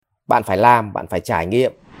bạn phải làm, bạn phải trải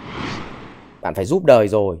nghiệm, bạn phải giúp đời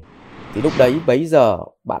rồi, thì lúc đấy bấy giờ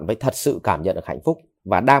bạn mới thật sự cảm nhận được hạnh phúc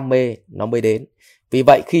và đam mê nó mới đến. Vì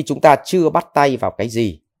vậy khi chúng ta chưa bắt tay vào cái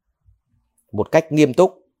gì một cách nghiêm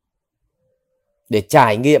túc để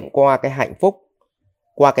trải nghiệm qua cái hạnh phúc,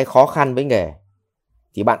 qua cái khó khăn với nghề,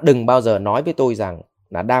 thì bạn đừng bao giờ nói với tôi rằng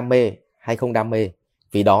là đam mê hay không đam mê,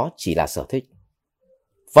 vì đó chỉ là sở thích.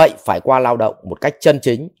 Vậy phải qua lao động một cách chân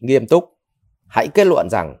chính, nghiêm túc, hãy kết luận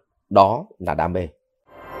rằng đó là đam mê.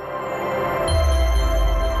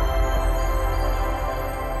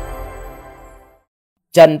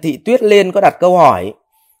 Trần Thị Tuyết Liên có đặt câu hỏi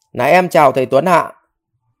là: em chào thầy Tuấn ạ.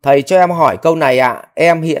 Thầy cho em hỏi câu này ạ.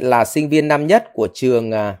 Em hiện là sinh viên năm nhất của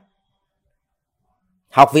trường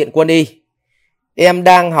Học viện Quân y. Em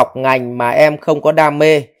đang học ngành mà em không có đam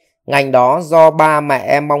mê. Ngành đó do ba mẹ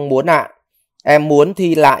em mong muốn ạ. Em muốn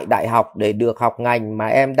thi lại đại học để được học ngành mà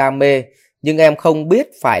em đam mê, nhưng em không biết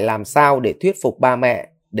phải làm sao để thuyết phục ba mẹ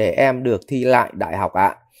để em được thi lại đại học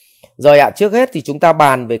ạ. Rồi ạ, trước hết thì chúng ta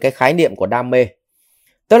bàn về cái khái niệm của đam mê.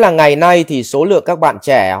 Tức là ngày nay thì số lượng các bạn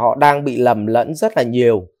trẻ họ đang bị lầm lẫn rất là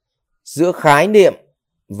nhiều giữa khái niệm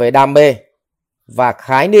về đam mê và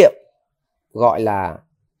khái niệm gọi là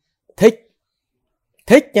thích.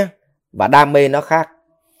 Thích nhá, và đam mê nó khác.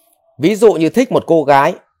 Ví dụ như thích một cô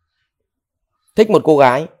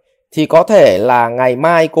gái thì có thể là ngày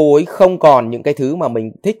mai cô ấy không còn những cái thứ mà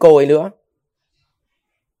mình thích cô ấy nữa,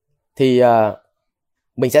 thì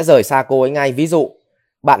mình sẽ rời xa cô ấy ngay. Ví dụ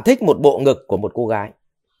bạn thích một bộ ngực của một cô gái,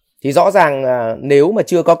 thì rõ ràng nếu mà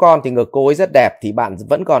chưa có con thì ngực cô ấy rất đẹp, thì bạn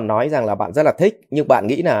vẫn còn nói rằng là bạn rất là thích, nhưng bạn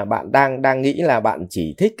nghĩ là bạn đang nghĩ là bạn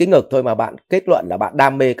chỉ thích cái ngực thôi, mà bạn kết luận là bạn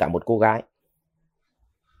đam mê cả một cô gái.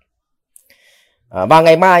 Và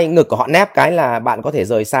ngày mai ngực của họ nép cái là bạn có thể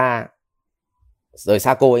rời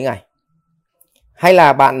xa cô ấy ngay. Hay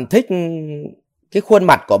là bạn thích cái khuôn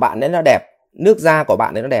mặt của bạn ấy nó đẹp, nước da của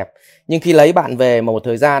bạn ấy nó đẹp, nhưng khi lấy bạn về một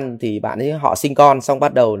thời gian thì bạn ấy họ sinh con, xong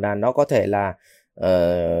bắt đầu là nó có thể là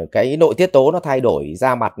cái nội tiết tố nó thay đổi,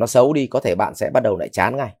 da mặt nó xấu đi, có thể bạn sẽ bắt đầu lại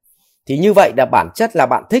chán ngay. Thì như vậy là bản chất là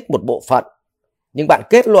bạn thích một bộ phận, nhưng bạn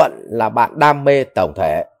kết luận là bạn đam mê tổng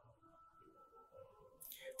thể.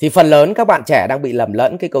 Thì phần lớn các bạn trẻ đang bị lầm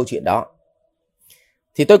lẫn cái câu chuyện đó.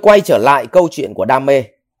 Thì tôi quay trở lại câu chuyện của đam mê.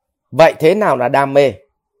 Vậy thế nào là đam mê?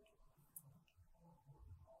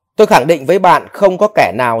 Tôi khẳng định với bạn, không có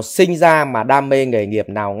kẻ nào sinh ra mà đam mê nghề nghiệp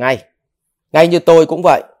nào ngay. Ngay như tôi cũng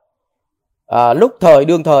vậy. Lúc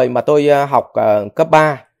đương thời mà tôi học cấp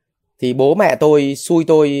 3 thì bố mẹ tôi xui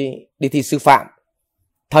tôi đi thi sư phạm.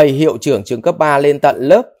 Thầy hiệu trưởng trường cấp 3 lên tận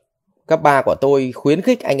lớp cấp 3 của tôi khuyến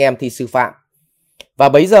khích anh em thi sư phạm. Và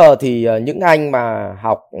bấy giờ thì những anh mà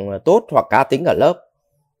học tốt hoặc cá tính ở lớp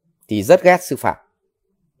thì rất ghét sư phạm.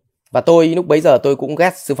 Và tôi lúc bấy giờ tôi cũng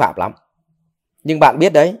ghét sư phạm lắm. Nhưng bạn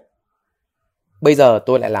biết đấy, bây giờ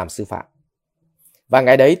tôi lại làm sư phạm. Và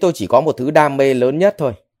ngày đấy tôi chỉ có một thứ đam mê lớn nhất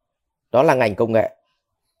thôi, đó là ngành công nghệ.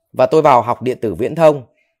 Và tôi vào học điện tử viễn thông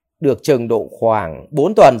được chừng độ khoảng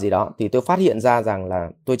 4 tuần gì đó, thì tôi phát hiện ra rằng là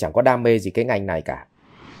tôi chẳng có đam mê gì cái ngành này cả.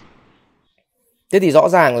 Thế thì rõ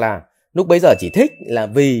ràng là lúc bấy giờ chỉ thích là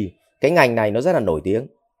vì cái ngành này nó rất là nổi tiếng,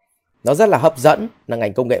 nó rất là hấp dẫn, là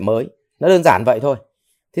ngành công nghệ mới. Nó đơn giản vậy thôi.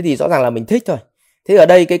 Thế thì rõ ràng là mình thích thôi. Thế ở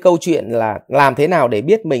đây cái câu chuyện là làm thế nào để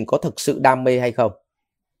biết mình có thực sự đam mê hay không?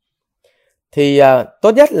 Thì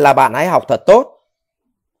tốt nhất là bạn hãy học thật tốt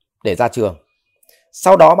để ra trường.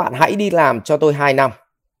 Sau đó bạn hãy đi làm cho tôi 2 năm.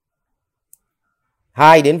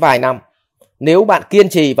 2 đến vài năm. Nếu bạn kiên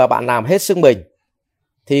trì và bạn làm hết sức mình,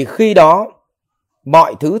 thì khi đó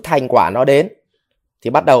mọi thứ thành quả nó đến, thì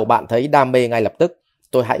bắt đầu bạn thấy đam mê ngay lập tức.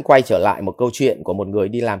 Tôi hãy quay trở lại một câu chuyện của một người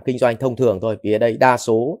đi làm kinh doanh thông thường thôi, vì ở đây đa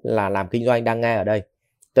số là làm kinh doanh đang nghe ở đây.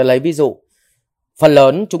 Tôi lấy ví dụ, phần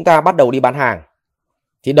lớn chúng ta bắt đầu đi bán hàng,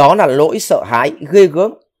 thì đó là lỗi sợ hãi ghê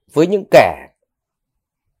gớm với những kẻ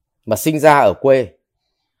mà sinh ra ở quê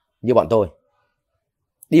như bọn tôi.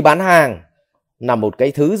 Đi bán hàng là một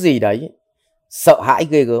cái thứ gì đấy sợ hãi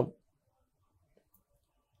ghê gớm,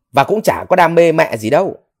 và cũng chả có đam mê mẹ gì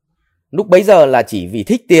đâu. Lúc bấy giờ là chỉ vì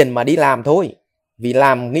thích tiền mà đi làm thôi, vì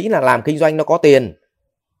nghĩ là làm kinh doanh nó có tiền,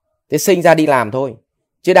 thế sinh ra đi làm thôi,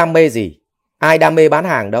 chứ đam mê gì. Ai đam mê bán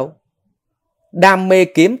hàng đâu. Đam mê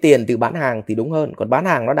kiếm tiền từ bán hàng thì đúng hơn, còn bán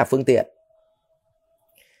hàng nó là phương tiện.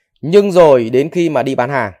 Nhưng rồi đến khi mà đi bán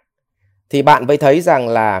hàng thì bạn mới thấy rằng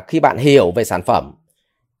là khi bạn hiểu về sản phẩm,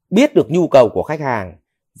 biết được nhu cầu của khách hàng,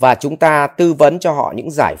 và chúng ta tư vấn cho họ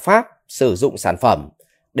những giải pháp sử dụng sản phẩm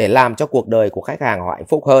để làm cho cuộc đời của khách hàng họ hạnh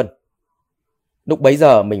phúc hơn, lúc bấy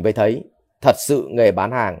giờ mình mới thấy thật sự nghề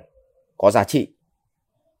bán hàng có giá trị.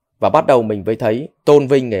 Và bắt đầu mình mới thấy tôn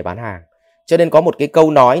vinh nghề bán hàng. Cho nên có một cái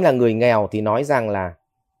câu nói là người nghèo thì nói rằng là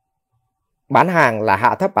bán hàng là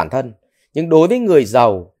hạ thấp bản thân. Nhưng đối với người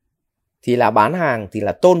giàu thì là bán hàng thì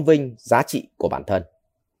là tôn vinh giá trị của bản thân.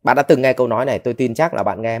 Bạn đã từng nghe câu nói này, tôi tin chắc là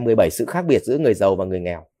bạn nghe 17 sự khác biệt giữa người giàu và người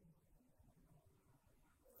nghèo.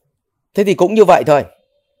 Thế thì cũng như vậy thôi.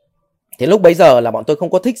 Thế lúc bấy giờ là bọn tôi không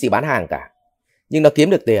có thích gì bán hàng cả, nhưng nó kiếm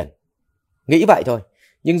được tiền, nghĩ vậy thôi.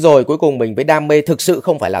 Nhưng rồi cuối cùng mình với đam mê thực sự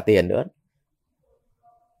không phải là tiền nữa,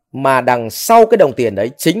 mà đằng sau cái đồng tiền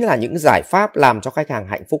đấy chính là những giải pháp làm cho khách hàng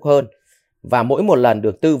hạnh phúc hơn. Và mỗi một lần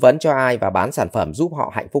được tư vấn cho ai và bán sản phẩm giúp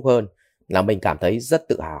họ hạnh phúc hơn là mình cảm thấy rất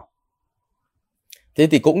tự hào. Thế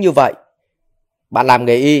thì cũng như vậy, bạn làm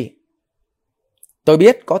nghề y, tôi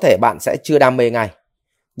biết có thể bạn sẽ chưa đam mê ngay,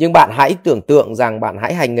 nhưng bạn hãy tưởng tượng rằng bạn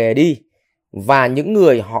hãy hành nghề đi, và những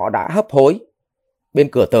người họ đã hấp hối bên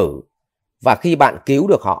cửa tử, và khi bạn cứu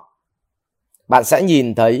được họ, bạn sẽ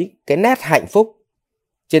nhìn thấy cái nét hạnh phúc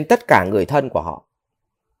trên tất cả người thân của họ.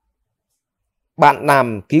 Bạn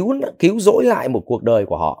làm cứu rỗi lại một cuộc đời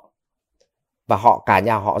của họ, và cả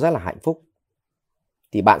nhà họ rất là hạnh phúc,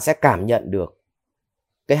 thì bạn sẽ cảm nhận được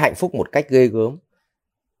cái hạnh phúc một cách ghê gớm.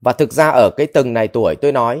 Và thực ra ở cái tầng này tuổi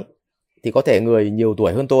tôi nói, thì có thể người nhiều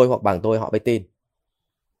tuổi hơn tôi hoặc bằng tôi họ mới tin.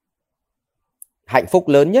 Hạnh phúc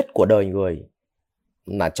lớn nhất của đời người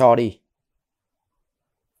là cho đi.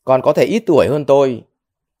 Còn có thể ít tuổi hơn tôi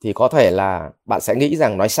thì có thể là bạn sẽ nghĩ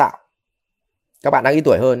rằng nói xạo. Các bạn đang ít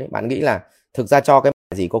tuổi hơn ấy, bạn nghĩ là thực ra cho cái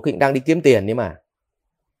gì có khi đang đi kiếm tiền đấy mà.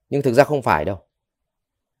 Nhưng thực ra không phải đâu.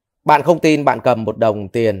 Bạn không tin, bạn cầm 1 đồng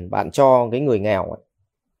tiền bạn cho cái người nghèo ấy,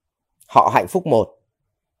 họ hạnh phúc 1,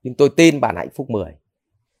 nhưng tôi tin bạn hạnh phúc 10.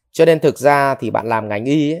 Cho nên thực ra thì bạn làm ngành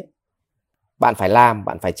y ấy, bạn phải làm,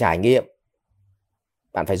 bạn phải trải nghiệm,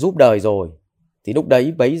 bạn phải giúp đời rồi, thì lúc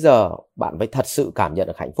đấy bấy giờ bạn mới thật sự cảm nhận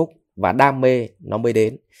được hạnh phúc, và đam mê nó mới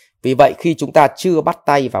đến. Vì vậy khi chúng ta chưa bắt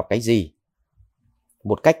tay vào cái gì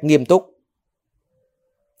một cách nghiêm túc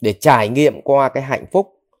để trải nghiệm qua cái hạnh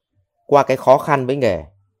phúc, qua cái khó khăn với nghề,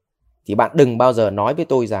 thì bạn đừng bao giờ nói với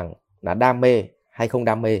tôi rằng là đam mê hay không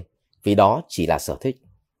đam mê, vì đó chỉ là sở thích.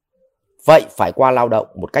 Vậy phải qua lao động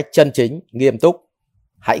một cách chân chính, nghiêm túc,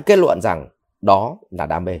 hãy kết luận rằng đó là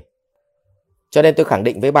đam mê. Cho nên tôi khẳng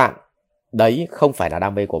định với bạn, đấy không phải là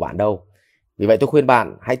đam mê của bạn đâu. Vì vậy tôi khuyên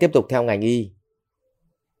bạn hãy tiếp tục theo ngành y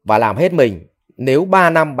và làm hết mình. Nếu 3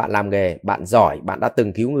 năm bạn làm nghề, bạn giỏi, bạn đã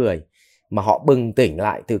từng cứu người, mà họ bừng tỉnh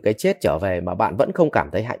lại từ cái chết trở về mà bạn vẫn không cảm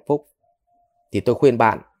thấy hạnh phúc, thì tôi khuyên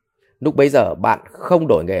bạn, lúc bấy giờ bạn không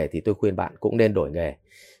đổi nghề thì tôi khuyên bạn cũng nên đổi nghề.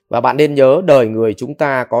 Và bạn nên nhớ đời người chúng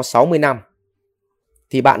ta có 60 năm,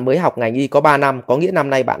 thì bạn mới học ngành y có 3 năm, có nghĩa năm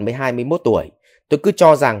nay bạn mới 21 tuổi. Tôi cứ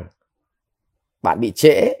cho rằng bạn bị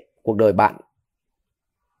trễ cuộc đời bạn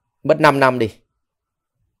mất 5 năm đi.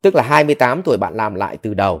 Tức là 28 tuổi bạn làm lại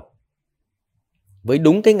từ đầu với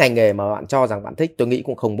đúng cái ngành nghề mà bạn cho rằng bạn thích. Tôi nghĩ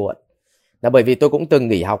cũng không muộn. Là bởi vì tôi cũng từng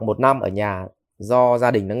nghỉ học 1 năm ở nhà do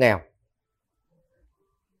gia đình nó nghèo.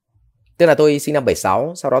 Tức là tôi sinh năm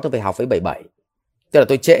 76, sau đó tôi về học với 77. Tức là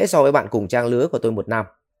tôi trễ so với bạn cùng trang lứa của tôi 1 năm.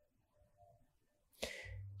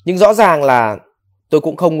 Nhưng rõ ràng là tôi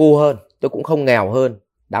cũng không ngu hơn, tôi cũng không nghèo hơn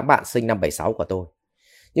đám bạn sinh năm 76 của tôi.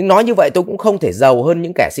 Nhưng nói như vậy tôi cũng không thể giàu hơn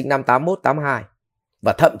những kẻ sinh năm 81, 82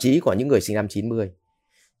 và thậm chí có những người sinh năm 90.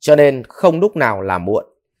 Cho nên không lúc nào là muộn,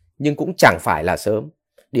 nhưng cũng chẳng phải là sớm.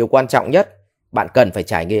 Điều quan trọng nhất, bạn cần phải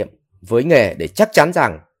trải nghiệm với nghề để chắc chắn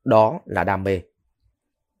rằng đó là đam mê.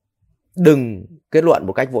 Đừng kết luận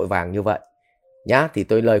một cách vội vàng như vậy nhá. Thì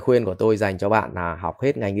lời khuyên của tôi dành cho bạn là học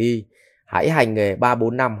hết ngành y, hãy hành nghề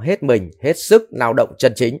 3-4 năm hết mình, hết sức lao động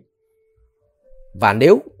chân chính. Và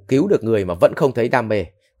nếu cứu được người mà vẫn không thấy đam mê,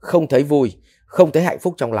 không thấy vui, không thấy hạnh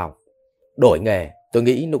phúc trong lòng, đổi nghề, tôi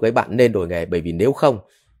nghĩ lúc ấy bạn nên đổi nghề, bởi vì nếu không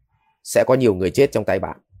sẽ có nhiều người chết trong tay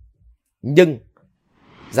bạn. Nhưng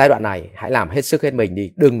giai đoạn này hãy làm hết sức hết mình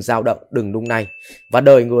đi, đừng dao động, đừng nung nay. Và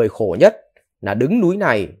đời người khổ nhất là đứng núi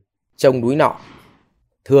này trông núi nọ.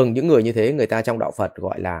 Thường những người như thế người ta trong đạo Phật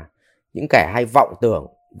gọi là những kẻ hay vọng tưởng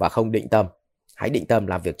và không định tâm. Hãy định tâm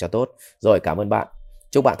làm việc cho tốt. Rồi, cảm ơn bạn.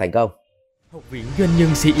 Chúc bạn thành công. Học viện Doanh nhân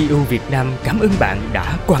CEO Việt Nam cảm ơn bạn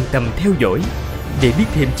đã quan tâm theo dõi. Để biết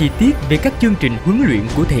thêm chi tiết về các chương trình huấn luyện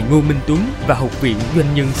của thầy Ngô Minh Tuấn và Học viện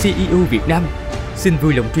Doanh nhân CEO Việt Nam, xin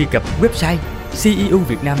vui lòng truy cập website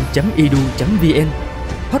ceovietnam.edu.vn,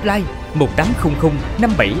 hotline 1800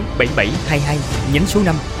 577722 nhánh số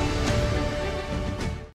 5.